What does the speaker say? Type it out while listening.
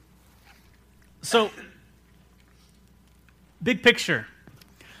So, big picture.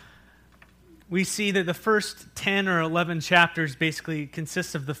 We see that the first 10 or 11 chapters basically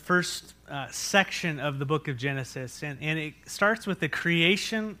consist of the first section of the book of Genesis. And it starts with the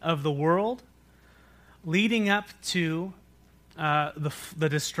creation of the world, leading up to the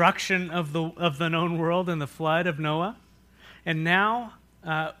destruction of the known world and the flood of Noah. And now,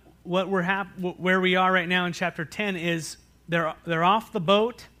 where we are right now in chapter 10 is they're off the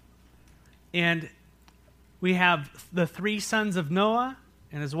boat, and we have the three sons of Noah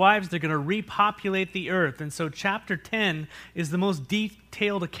and his wives. They're going to repopulate the earth. And so chapter 10 is the most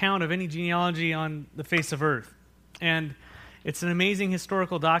detailed account of any genealogy on the face of earth. And it's an amazing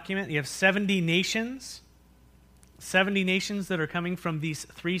historical document. You have 70 nations that are coming from these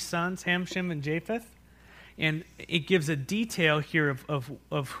three sons, Ham, Shem, and Japheth. And it gives a detail here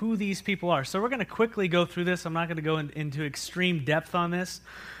of who these people are. So we're going to quickly go through this. I'm not going to go into extreme depth on this.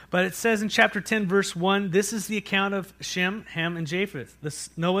 But it says in chapter 10, verse 1, this is the account of Shem, Ham, and Japheth,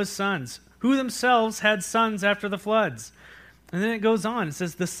 Noah's sons, who themselves had sons after the floods. And then it goes on. It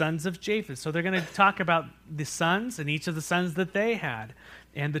says the sons of Japheth. So they're going to talk about the sons and each of the sons that they had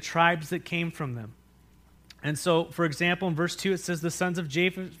and the tribes that came from them. And so, for example, in verse 2, it says the sons of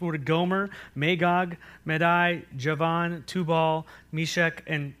Japheth were Gomer, Magog, Madai, Javan, Tubal, Meshech,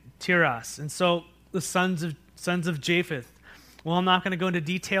 and Tiras. And so the sons of Japheth. Well, I'm not going to go into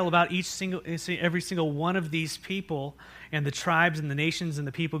detail about every single one of these people and the tribes and the nations and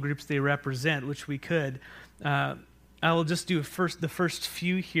the people groups they represent, which we could. I will just do the first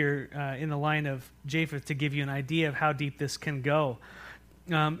few here in the line of Japheth to give you an idea of how deep this can go.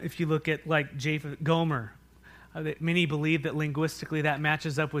 If you look at like Japheth, Gomer, many believe that linguistically that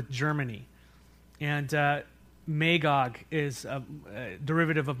matches up with Germany. And Magog is a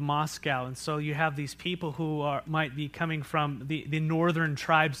derivative of Moscow. And so you have these people who might be coming from the northern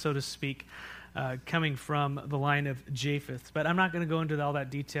tribe, so to speak, coming from the line of Japheth. But I'm not going to go into all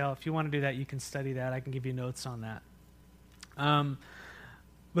that detail. If you want to do that, you can study that. I can give you notes on that.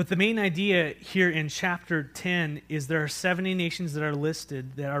 But the main idea here in chapter 10 is there are 70 nations that are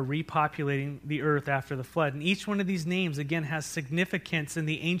listed that are repopulating the earth after the flood. And each one of these names, again, has significance in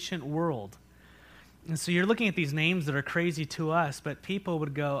the ancient world. And so you're looking at these names that are crazy to us, but people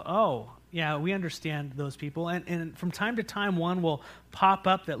would go, oh, yeah, we understand those people. And from time to time, one will pop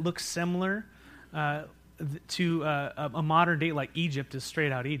up that looks similar to a modern day, like Egypt is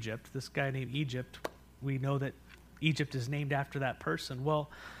straight out Egypt. This guy named Egypt, we know that Egypt is named after that person. Well,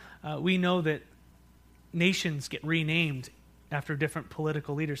 we know that nations get renamed after different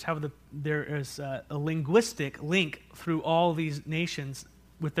political leaders. However, there is a linguistic link through all these nations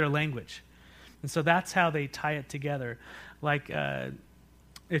with their language. And so that's how they tie it together. Like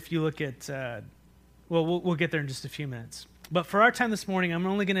if you look at, we'll get there in just a few minutes. But for our time this morning, I'm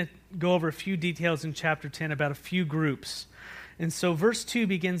only going to go over a few details in chapter 10 about a few groups. And so verse 2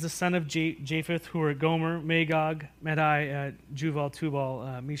 begins the son of Japheth, who are Gomer, Magog, Madai, Juval,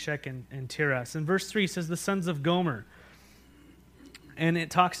 Tubal, Meshech, and Tiras. And verse 3 says the sons of Gomer. And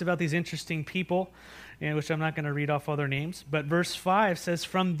it talks about these interesting people, which I'm not going to read off all their names. But verse 5 says,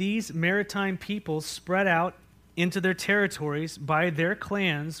 from these maritime peoples spread out into their territories by their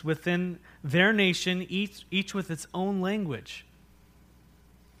clans within their nation, each with its own language.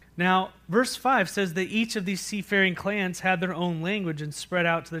 Now, verse 5 says that each of these seafaring clans had their own language and spread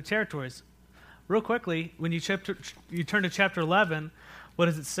out to their territories. Real quickly, when you turn to chapter 11, what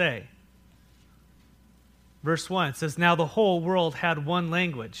does it say? Verse 1, it says, now the whole world had one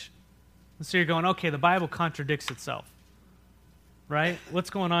language. And so you're going, okay, the Bible contradicts itself, right?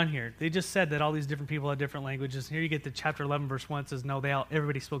 What's going on here? They just said that all these different people had different languages. And here you get to chapter 11, verse 1, it says, no,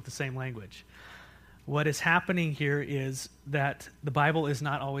 everybody spoke the same language. What is happening here is that the Bible is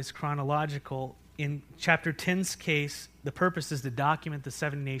not always chronological. In chapter 10's case, the purpose is to document the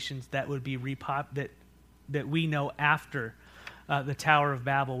 7 nations that would be that we know after the Tower of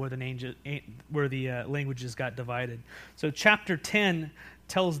Babel, where the languages got divided. So chapter 10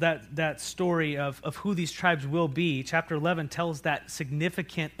 tells that story of who these tribes will be. Chapter 11 tells that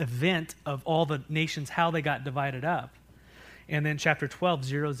significant event of all the nations, how they got divided up. And then chapter 12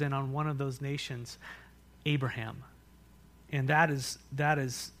 zeroes in on one of those nations, Abraham. And that is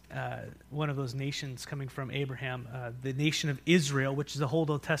one of those nations coming from Abraham, the nation of Israel, which the whole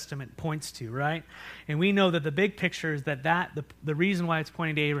Old Testament points to, right? And we know that the big picture is that the reason why it's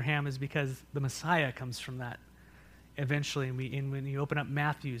pointing to Abraham is because the Messiah comes from that eventually. And when you open up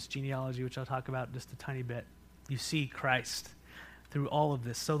Matthew's genealogy, which I'll talk about just a tiny bit, you see Christ through all of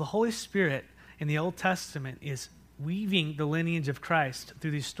this. So the Holy Spirit in the Old Testament is weaving the lineage of Christ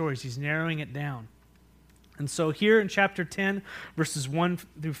through these stories. He's narrowing it down. And so here in chapter 10, verses 1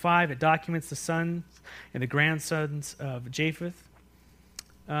 through 5, it documents the sons and the grandsons of Japheth.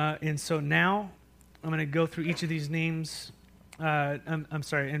 And so now I'm going to go through each of these names. I'm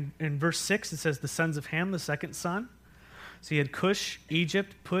sorry, in verse 6 it says the sons of Ham, the second son. So you had Cush,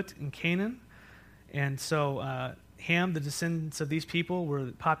 Egypt, Put, and Canaan. And so Ham, the descendants of these people, were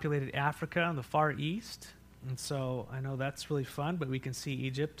populated Africa and the Far East. And so I know that's really fun, but we can see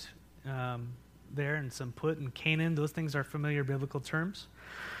Egypt there and some Put and Canaan. Those things are familiar biblical terms.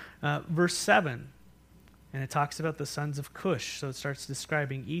 Verse 7, and it talks about the sons of Cush. So it starts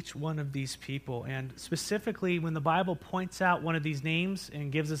describing each one of these people. And specifically, when the Bible points out one of these names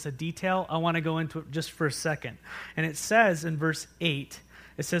and gives us a detail, I want to go into it just for a second. And it says in verse 8,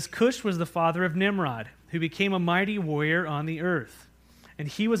 it says, Cush was the father of Nimrod, who became a mighty warrior on the earth. And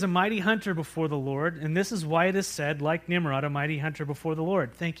he was a mighty hunter before the Lord. And this is why it is said, like Nimrod, a mighty hunter before the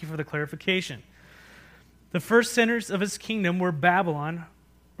Lord. Thank you for the clarification. The first centers of his kingdom were Babylon,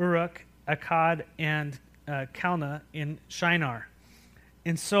 Uruk, Akkad, and Calneh in Shinar.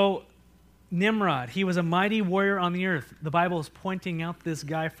 And so Nimrod, he was a mighty warrior on the earth. The Bible is pointing out this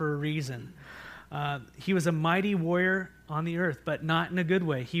guy for a reason. He was a mighty warrior on the earth, but not in a good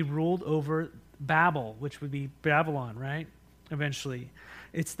way. He ruled over Babel, which would be Babylon, right? Eventually.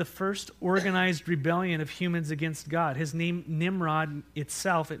 It's the first organized rebellion of humans against God. His name, Nimrod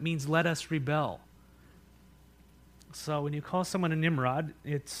itself, it means let us rebel. So when you call someone a Nimrod,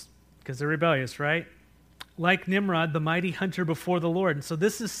 it's because they're rebellious, right? Like Nimrod, the mighty hunter before the Lord. And so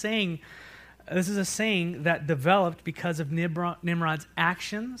this is a saying that developed because of Nimrod's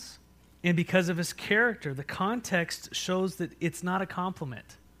actions and because of his character. The context shows that it's not a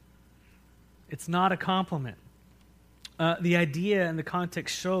compliment. It's not a compliment. The idea and the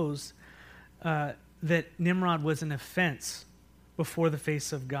context shows that Nimrod was an offense before the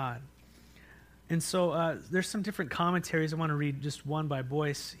face of God. And so there's some different commentaries. I want to read just one by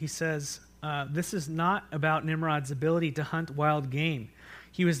Boyce. He says, this is not about Nimrod's ability to hunt wild game.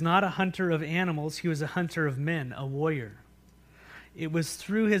 He was not a hunter of animals. He was a hunter of men, a warrior. It was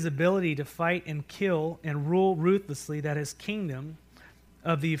through his ability to fight and kill and rule ruthlessly that his kingdom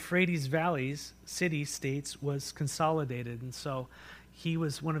of the Euphrates valleys, city-states, was consolidated. And so he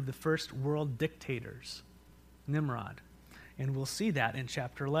was one of the first world dictators, Nimrod. And we'll see that in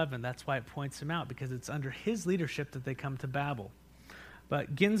chapter 11. That's why it points him out, because it's under his leadership that they come to Babel.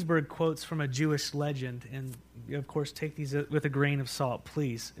 But Ginsburg quotes from a Jewish legend, and of course take these with a grain of salt,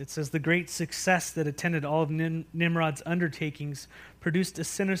 please. It says, the great success that attended all of Nimrod's undertakings produced a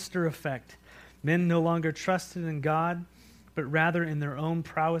sinister effect. Men no longer trusted in God, but rather in their own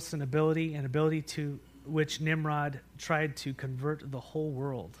prowess and ability to which Nimrod tried to convert the whole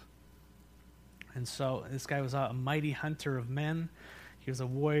world. And so this guy was a mighty hunter of men. He was a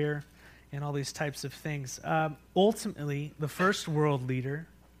warrior and all these types of things. Ultimately, the first world leader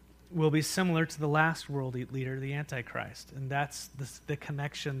will be similar to the last world leader, the Antichrist. And that's the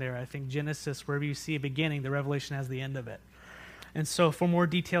connection there. I think Genesis, wherever you see a beginning, the Revelation has the end of it. And so for more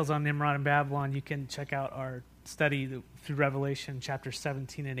details on Nimrod and Babylon, you can check out our study through Revelation chapter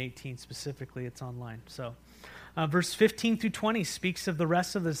 17 and 18 specifically. It's online. So verse 15 through 20 speaks of the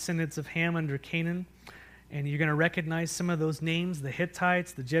rest of the descendants of Ham under Canaan. And you're going to recognize some of those names, the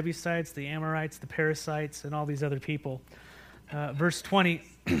Hittites, the Jebusites, the Amorites, the Perizzites, and all these other people. Verse 20.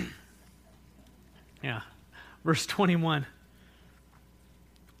 Verse 21.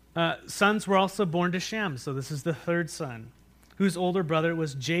 Sons were also born to Shem. So this is the third son, whose older brother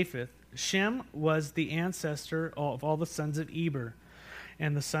was Japheth. Shem was the ancestor of all the sons of Eber.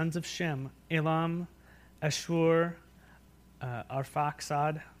 And the sons of Shem, Elam, Ashur,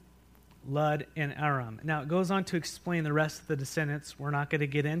 Arphaxad, Lud, and Aram. Now, it goes on to explain the rest of the descendants. We're not going to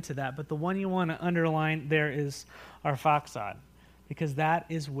get into that, but the one you want to underline there is Arphaxad, because that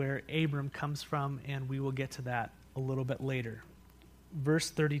is where Abram comes from, and we will get to that a little bit later. Verse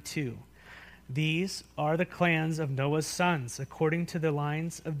 32. These are the clans of Noah's sons, according to the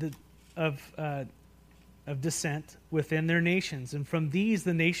lines of descent within their nations. And from these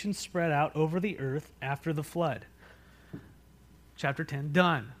the nations spread out over the earth after the flood. Chapter 10,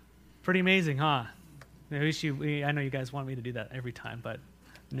 done. Pretty amazing, huh? I know you guys want me to do that every time, but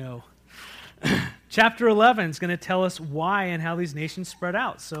no. Chapter 11 is going to tell us why and how these nations spread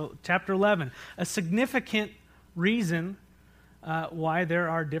out. So chapter 11, a significant reason why there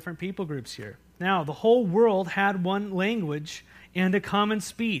are different people groups here. Now, the whole world had one language and a common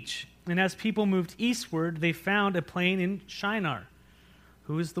speech. And as people moved eastward, they found a plain in Shinar.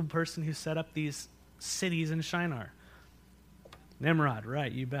 Who is the person who set up these cities in Shinar? Nimrod,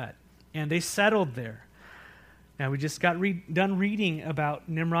 right, you bet. And they settled there. Now, we just got done reading about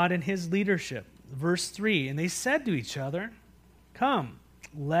Nimrod and his leadership. Verse 3, and they said to each other, "Come,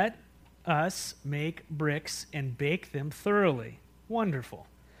 let us make bricks and bake them thoroughly." Wonderful.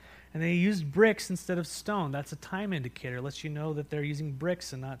 And they used bricks instead of stone. That's a time indicator. It lets you know that they're using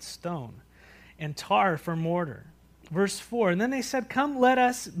bricks and not stone. And tar for mortar. Verse 4, and then they said, "Come, let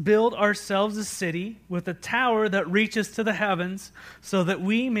us build ourselves a city with a tower that reaches to the heavens, so that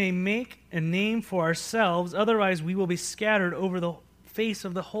we may make a name for ourselves. Otherwise, we will be scattered over the face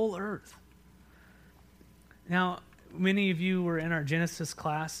of the whole earth." Now, many of you were in our Genesis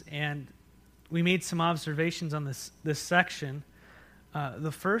class, and we made some observations on this section.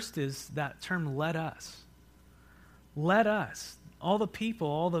 The first is that term, "let us." Let us. All the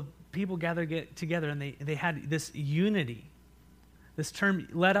people gathered together, and they had this unity. This term,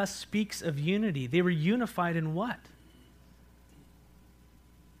 "let us," speaks of unity. They were unified in what?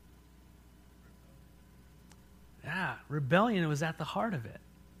 Yeah, rebellion was at the heart of it.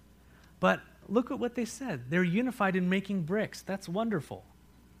 But look at what they said. They're unified in making bricks. That's wonderful.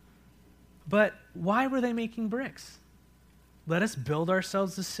 But why were they making bricks? Let us build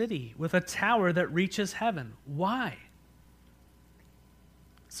ourselves a city with a tower that reaches heaven. Why?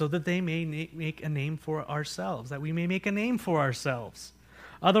 So that they may make a name for ourselves, that we may make a name for ourselves.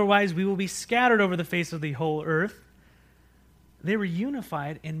 Otherwise, we will be scattered over the face of the whole earth. They were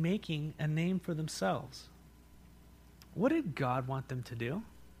unified in making a name for themselves. What did God want them to do?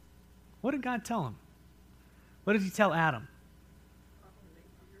 What did God tell them? What did he tell Adam?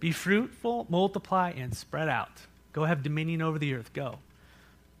 Be fruitful, multiply, and spread out. Go have dominion over the earth. Go.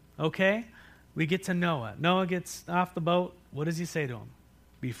 Okay? We get to Noah. Noah gets off the boat. What does he say to him?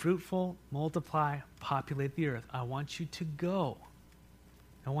 Be fruitful, multiply, populate the earth. I want you to go.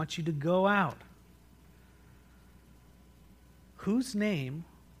 I want you to go out. Whose name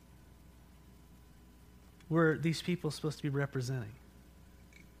were these people supposed to be representing?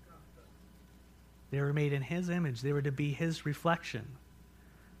 They were made in his image. They were to be his reflection.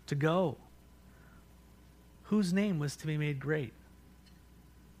 To go. Whose name was to be made great?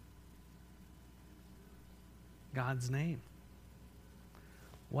 God's name.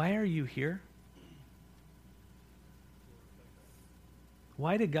 Why are you here?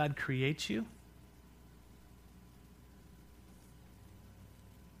 Why did God create you?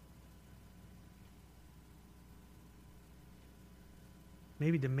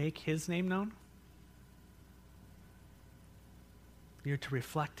 Maybe to make his name known? You're to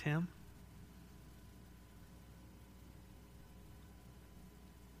reflect him?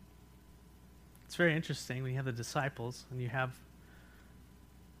 It's very interesting when you have the disciples and you have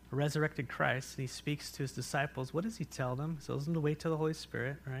a resurrected Christ, and he speaks to his disciples. What does he tell them? He tells them to wait till the Holy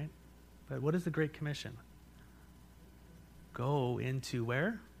Spirit, right? But what is the Great Commission? Go into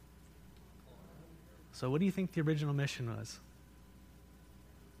where? So what do you think the original mission was?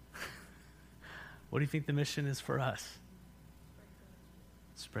 What do you think the mission is for us?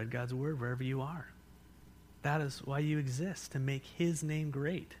 Spread God's word wherever you are. That is why you exist, to make his name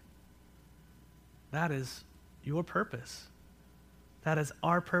great. That is your purpose. That is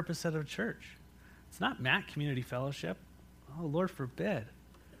our purpose at a church. It's not Matt Community Fellowship. Oh, Lord forbid.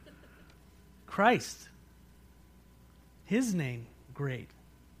 Christ. His name great.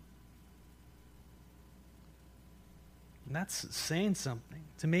 And that's saying something.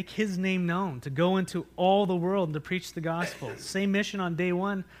 To make his name known. To go into all the world and to preach the gospel. Same mission on day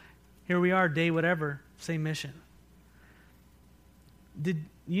one. Here we are, day whatever. Same mission. Did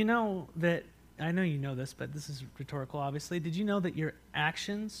you know that, I know you know this, but this is rhetorical, obviously. Did you know that your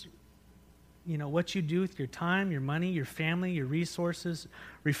actions, what you do with your time, your money, your family, your resources,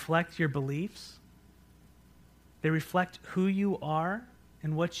 reflect your beliefs? They reflect who you are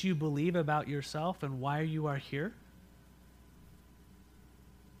and what you believe about yourself and why you are here?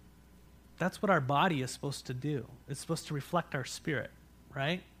 That's what our body is supposed to do. It's supposed to reflect our spirit,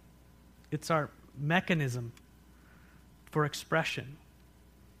 right? It's our mechanism for expression.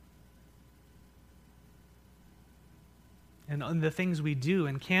 And the things we do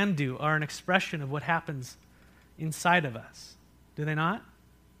and can do are an expression of what happens inside of us. Do they not?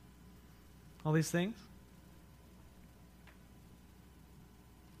 All these things?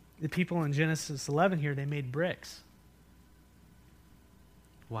 The people in Genesis 11 here, they made bricks.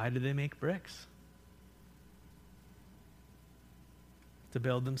 Why did they make bricks? To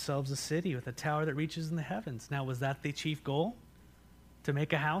build themselves a city with a tower that reaches in the heavens. Now, was that the chief goal? To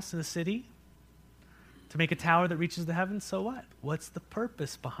make a house in a city? To make a tower that reaches the heavens? So what? What's the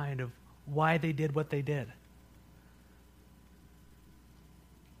purpose behind of why they did what they did?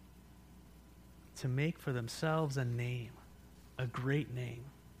 To make for themselves a name, a great name,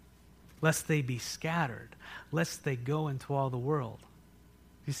 lest they be scattered, lest they go into all the world.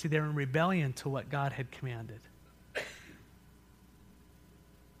 You You see, they're in rebellion to what God had commanded.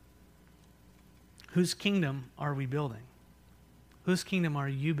 Whose kingdom are we building? Whose kingdom are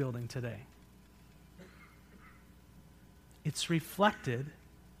you building today? It's reflected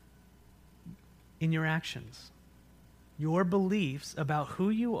in your actions. Your beliefs about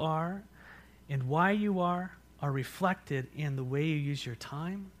who you are and why you are reflected in the way you use your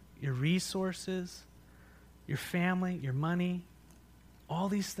time, your resources, your family, your money, all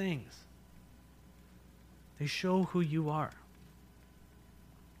these things. They show who you are.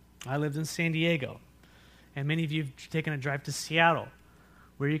 I lived in San Diego, and many of you have taken a drive to Seattle,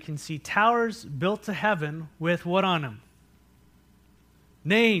 where you can see towers built to heaven with what on them?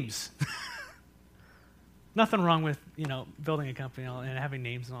 Names. Nothing wrong with, building a company and having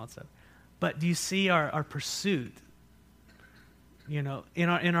names and all that stuff. But do you see our pursuit, in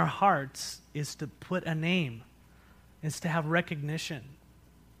our hearts is to put a name, is to have recognition.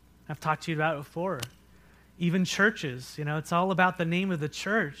 I've talked to you about it before. Even churches, it's all about the name of the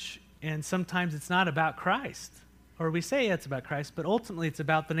church, and sometimes it's not about Christ. Or we say it's about Christ, but ultimately it's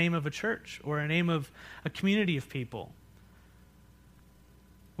about the name of a church or a name of a community of people.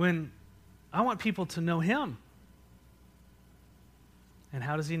 When I want people to know Him. And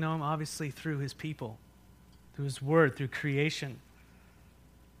how does He know Him? Obviously through His people, through His Word, through creation.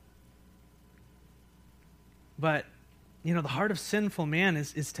 But, the heart of sinful man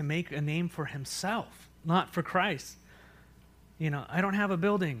is to make a name for himself, not for Christ. I don't have a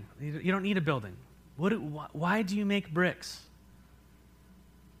building. You don't need a building. Why do you make bricks?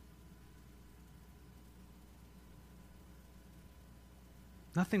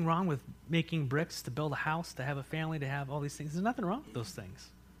 Nothing wrong with making bricks to build a house, to have a family, to have all these things. There's nothing wrong with those things.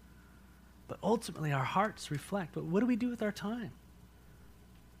 But ultimately, our hearts reflect. But what do we do with our time?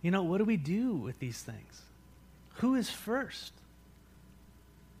 What do we do with these things? Who is first?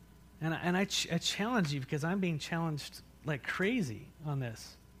 And I challenge you, because I'm being challenged like crazy on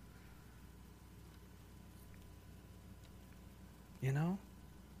this.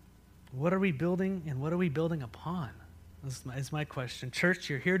 What are we building, and what are we building upon? This is my question. Church,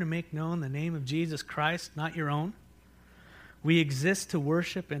 you're here to make known the name of Jesus Christ, not your own. We exist to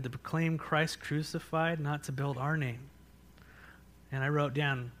worship and to proclaim Christ crucified, not to build our name. And I wrote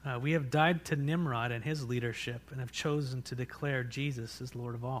down, we have died to Nimrod and his leadership and have chosen to declare Jesus as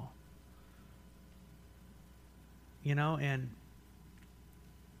Lord of all. And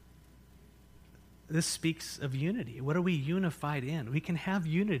this speaks of unity. What are we unified in? We can have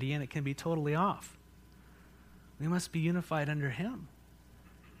unity and it can be totally off. We must be unified under Him.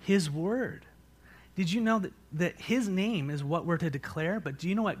 His Word. Did you know that His name is what we're to declare? But do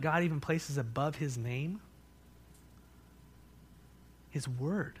you know what God even places above His name? His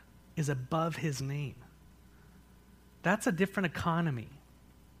Word is above His name. That's a different economy.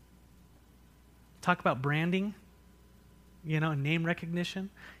 Talk about branding, name recognition.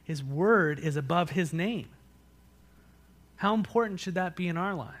 His Word is above His name. How important should that be in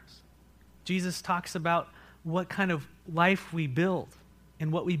our lives? Jesus talks about what kind of life we build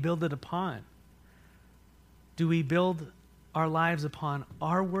and what we build it upon. Do we build our lives upon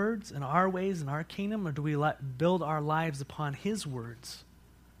our words and our ways and our kingdom, or do we build our lives upon His words?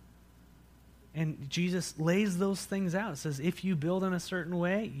 And Jesus lays those things out. It says, if you build in a certain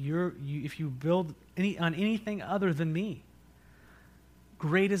way, if you build on anything other than me,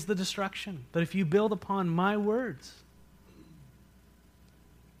 great is the destruction. But if you build upon my words,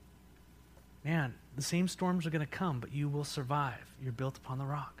 man, the same storms are going to come, but you will survive. You're built upon the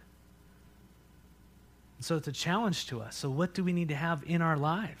rock. And so it's a challenge to us. So what do we need to have in our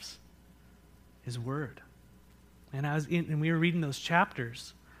lives? His Word. And we were reading those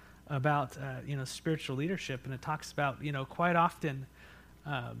chapters about spiritual leadership, and it talks about quite often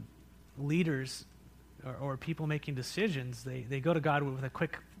leaders or people making decisions, they go to God with a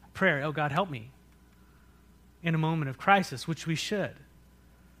quick prayer. Oh, God, help me in a moment of crisis, which we should.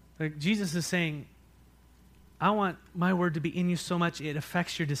 Like Jesus is saying, I want my word to be in you so much it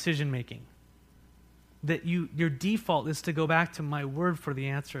affects your decision making. That your default is to go back to my word for the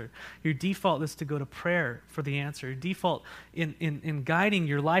answer. Your default is to go to prayer for the answer. Your default in guiding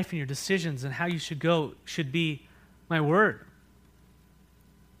your life and your decisions and how you should go should be my word.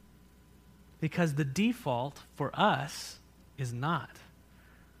 Because the default for us is not.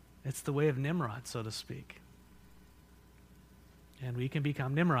 It's the way of Nimrod, so to speak. And we can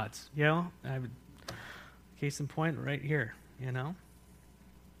become Nimrods. Case in point right here,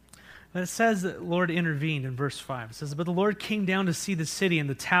 But it says that the Lord intervened in verse 5. It says, but the Lord came down to see the city and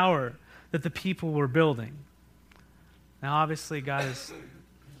the tower that the people were building. Now, obviously, God is,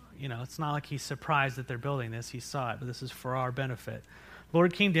 it's not like He's surprised that they're building this. He saw it, but this is for our benefit. The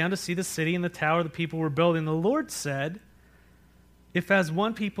Lord came down to see the city and the tower the people were building. The Lord said, if as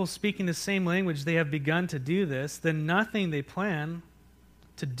one people speaking the same language they have begun to do this, then nothing they plan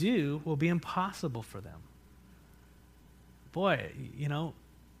to do will be impossible for them. Boy,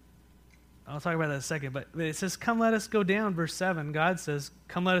 I'll talk about that in a second, but it says, come let us go down, verse 7. God says,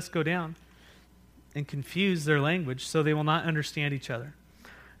 come let us go down and confuse their language so they will not understand each other.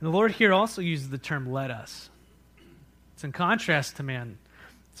 And the Lord here also uses the term let us. It's in contrast to man.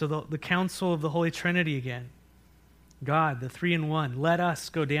 So the counsel of the Holy Trinity again. God, the three in one, let us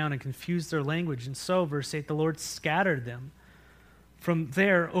go down and confuse their language. And so, verse 8, the Lord scattered them from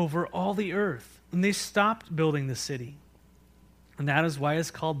there over all the earth. And they stopped building the city. And that is why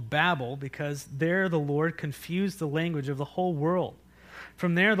it's called Babel, because there the Lord confused the language of the whole world.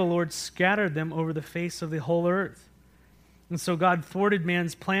 From there the Lord scattered them over the face of the whole earth. And so God thwarted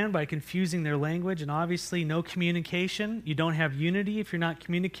man's plan by confusing their language, and obviously no communication. You don't have unity if you're not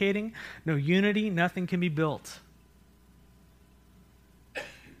communicating. No unity, nothing can be built.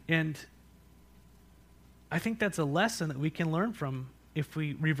 And I think that's a lesson that we can learn from if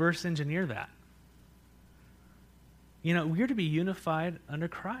we reverse engineer that. We're to be unified under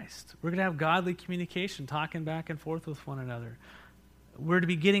Christ. We're going to have godly communication, talking back and forth with one another. We're to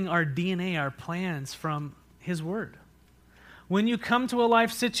be getting our DNA, our plans from His Word. When you come to a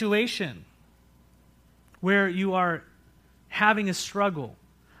life situation where you are having a struggle,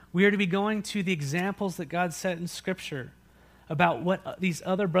 we are to be going to the examples that God set in Scripture about what these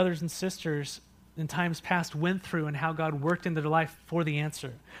other brothers and sisters in times past went through and how God worked into their life for the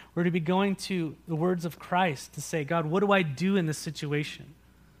answer. We're to be going to the words of Christ to say, God, what do I do in this situation?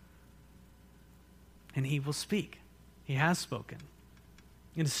 And He will speak. He has spoken.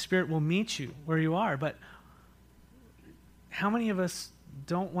 And His Spirit will meet you where you are. But how many of us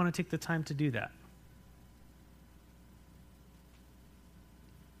don't want to take the time to do that?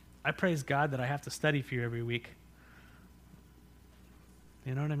 I praise God that I have to study for you every week.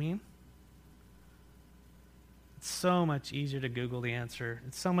 You know what I mean? It's so much easier to Google the answer.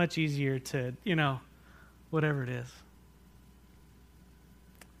 It's so much easier to, whatever it is.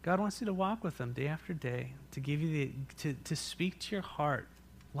 God wants you to walk with Him day after day, to give you to speak to your heart,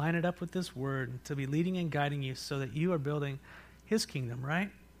 line it up with this Word, to be leading and guiding you so that you are building His kingdom, right?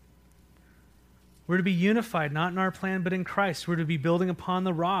 We're to be unified, not in our plan, but in Christ. We're to be building upon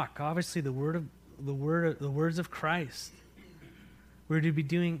the rock, obviously the words of Christ. We're to be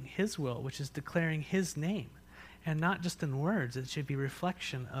doing His will, which is declaring His name. And not just in words, it should be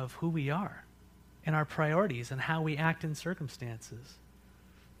reflection of who we are and our priorities and how we act in circumstances.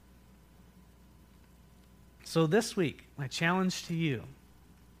 So this week, my challenge to you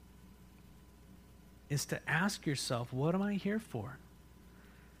is to ask yourself, what am I here for?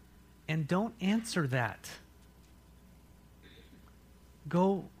 And don't answer that.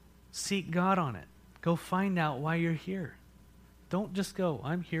 Go seek God on it. Go find out why you're here. Don't just go,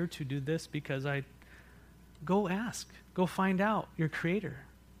 I'm here to do this because Go ask. Go find out your Creator.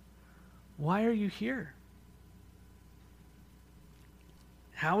 Why are you here?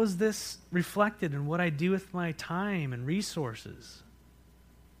 How is this reflected in what I do with my time and resources?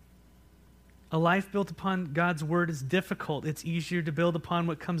 A life built upon God's Word is difficult. It's easier to build upon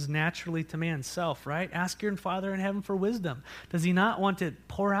what comes naturally to man's self, right? Ask your Father in heaven for wisdom. Does He not want to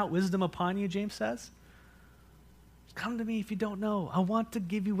pour out wisdom upon you, James says? Come to me if you don't know. I want to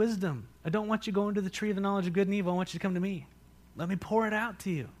give you wisdom. I don't want you going to the tree of the knowledge of good and evil. I want you to come to me. Let me pour it out to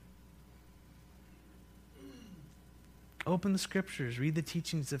you. Open the Scriptures. Read the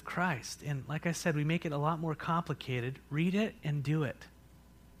teachings of Christ. And like I said, we make it a lot more complicated. Read it and do it.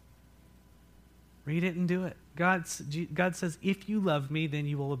 Read it and do it. God says, if you love me, then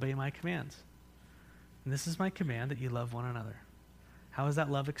you will obey my commands. And this is my command, that you love one another. How is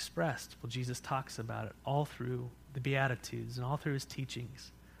that love expressed? Well, Jesus talks about it all through the Beatitudes and all through His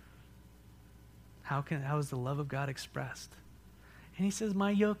teachings. How is the love of God expressed? And He says,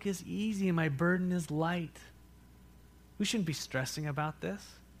 my yoke is easy and my burden is light. We shouldn't be stressing about this.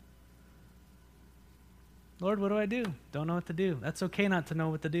 Lord, what do I do? Don't know what to do. That's okay not to know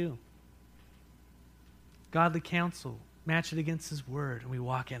what to do. Godly counsel, match it against His Word, and we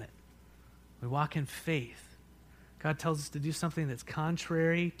walk in it. We walk in faith. God tells us to do something that's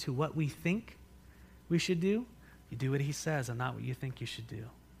contrary to what we think we should do. You do what He says and not what you think you should do.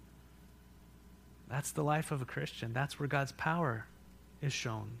 That's the life of a Christian. That's where God's power is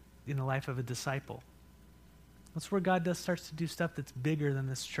shown in the life of a disciple. That's where God starts to do stuff that's bigger than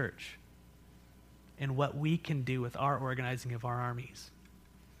this church and what we can do with our organizing of our armies.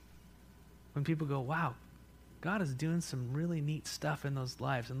 When people go, wow, God is doing some really neat stuff in those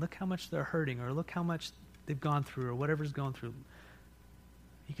lives, and look how much they're hurting, or look how much they've gone through, or whatever's going through.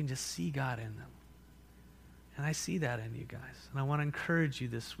 You can just see God in them. And I see that in you guys. And I want to encourage you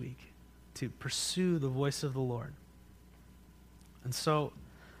this week to pursue the voice of the Lord. And so,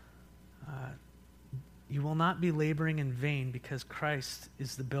 you will not be laboring in vain because Christ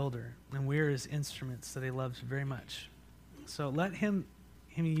is the builder, and we are his instruments that he loves very much. So let him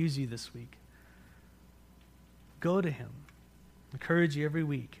use you this week. Go to him. Encourage you every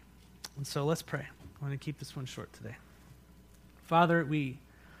week. And so let's pray. I'm going to keep this one short today. Father, we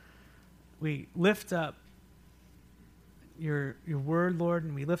lift up your word, Lord,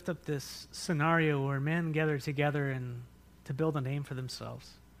 and we lift up this scenario where men gather together and to build a name for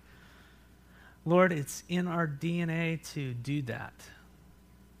themselves. Lord, it's in our DNA to do that.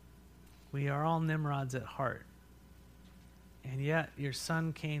 We are all Nimrods at heart. And yet your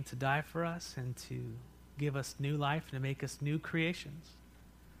Son came to die for us and to give us new life and to make us new creations.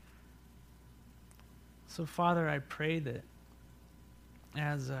 So, Father, I pray that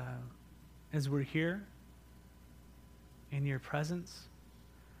as we're here in your presence,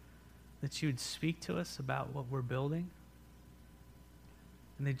 that you would speak to us about what we're building,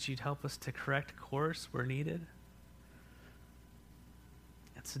 and that you'd help us to correct course where needed.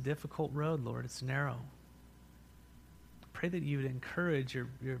 It's a difficult road, Lord. It's narrow. Pray that you would encourage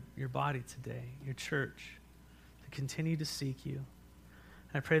your body today, your church, to continue to seek you.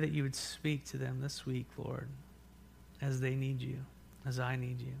 And I pray that you would speak to them this week, Lord, as they need you, as I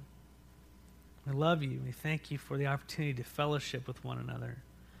need you. I love you. We thank you for the opportunity to fellowship with one another.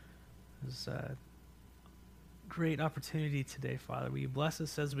 It's a great opportunity today, Father. Will you bless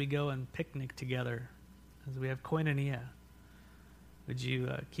us as we go and picnic together, as we have koinonia? Would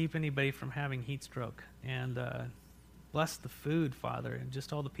you keep anybody from having heat stroke? And bless the food, Father, and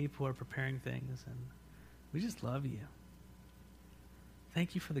just all the people who are preparing things. And we just love you.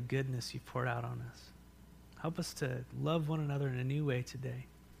 Thank you for the goodness you've poured out on us. Help us to love one another in a new way today.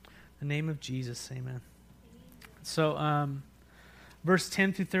 In the name of Jesus, amen. So verse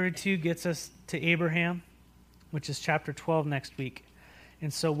 10 through 32 gets us to Abraham, which is chapter 12 next week.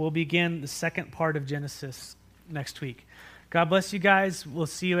 And so we'll begin the second part of Genesis next week. God bless you guys. We'll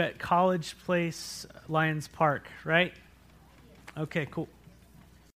see you at College Place, Lions Park, right? Okay, cool.